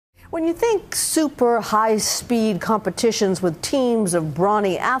When you think super high-speed competitions with teams of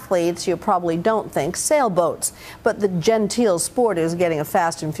brawny athletes, you probably don't think sailboats. But the genteel sport is getting a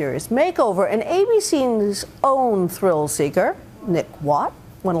fast and furious makeover, and ABC's own thrill seeker, Nick Watt,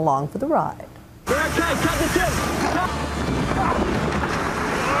 went along for the ride.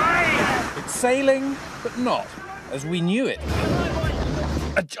 It's sailing, but not as we knew it.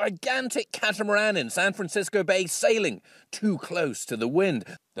 A gigantic catamaran in San Francisco Bay sailing too close to the wind.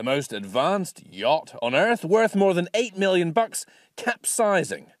 The most advanced yacht on Earth, worth more than $8 million,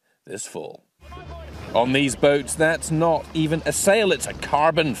 capsizing this fall. On these boats, that's not even a sail, it's a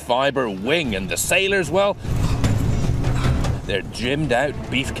carbon fibre wing, and the sailors, well, they're gymmed out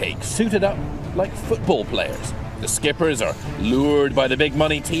beefcakes, suited up like football players. The skippers are lured by the big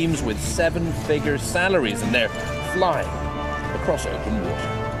money teams with seven-figure salaries, and they're flying across open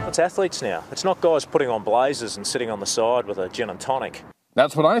water. It's athletes now. It's not guys putting on blazers and sitting on the side with a gin and tonic.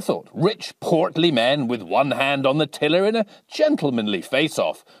 That's what I thought. Rich, portly men with one hand on the tiller in a gentlemanly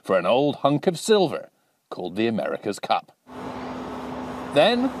face-off for an old hunk of silver called the America's Cup.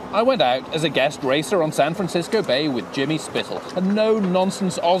 Then I went out as a guest racer on San Francisco Bay with Jimmy Spittle, a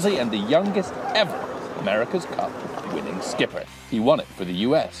no-nonsense Aussie and the youngest ever America's Cup winning skipper. He won it for the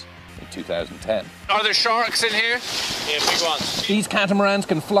US. In 2010. Are there sharks in here? Yeah, big ones. These catamarans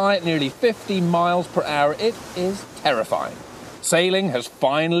can fly at nearly 50 miles per hour. It is terrifying. Sailing has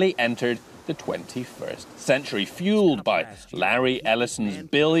finally entered the 21st century, fueled by Larry Ellison's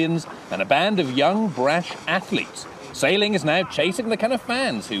billions and a band of young, brash athletes. Sailing is now chasing the kind of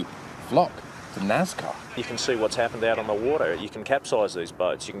fans who flock to NASCAR. You can see what's happened out on the water. You can capsize these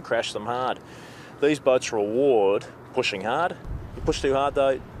boats. You can crash them hard. These boats reward pushing hard. You push too hard,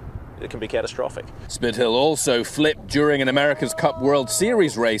 though, it can be catastrophic. Spithill also flipped during an America's Cup World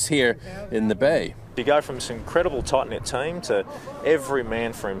Series race here in the Bay. You go from this incredible tight-knit team to every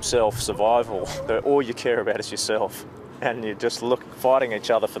man for himself, survival. All you care about is yourself. And you just fighting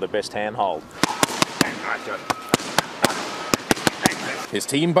each other for the best handhold. His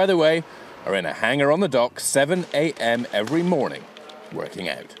team, by the way, are in a hangar on the dock 7 a.m. every morning, working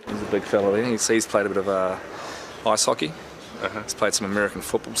out. He's a big fellow there. He's played a bit of ice hockey. He's played some American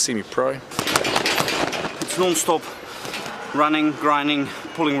football, semi-pro. It's non-stop running, grinding,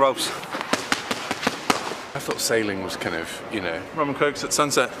 pulling ropes. I thought sailing was kind of, rum and cokes at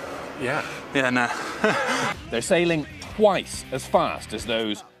sunset. Yeah. Yeah, nah. They're sailing twice as fast as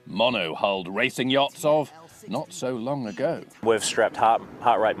those mono-hulled racing yachts of not so long ago. We've strapped heart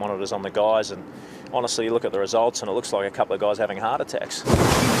rate monitors on the guys, and honestly, you look at the results and it looks like a couple of guys having heart attacks.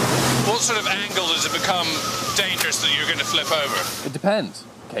 What sort of angle does it become dangerous that you're going to flip over? It depends,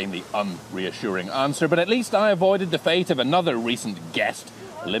 came the unreassuring answer, but at least I avoided the fate of another recent guest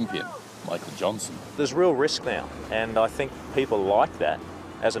Olympian, Michael Johnson. There's real risk now, and I think people like that.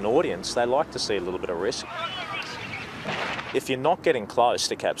 As an audience, they like to see a little bit of risk. If you're not getting close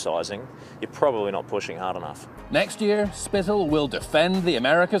to capsizing, you're probably not pushing hard enough. Next year, Spithill will defend the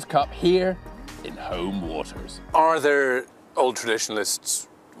America's Cup here in home waters. Are there old traditionalists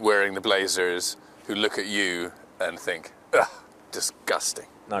wearing the blazers who look at you and think, ugh, disgusting?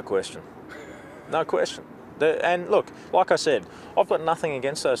 No question. No question. And look, like I said, I've got nothing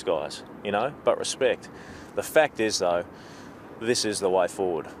against those guys, but respect. The fact is, though, this is the way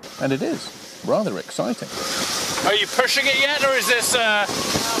forward. And it is rather exciting. Are you pushing it yet, or is this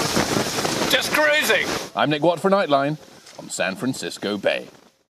just cruising? I'm Nick Watt for Nightline on San Francisco Bay.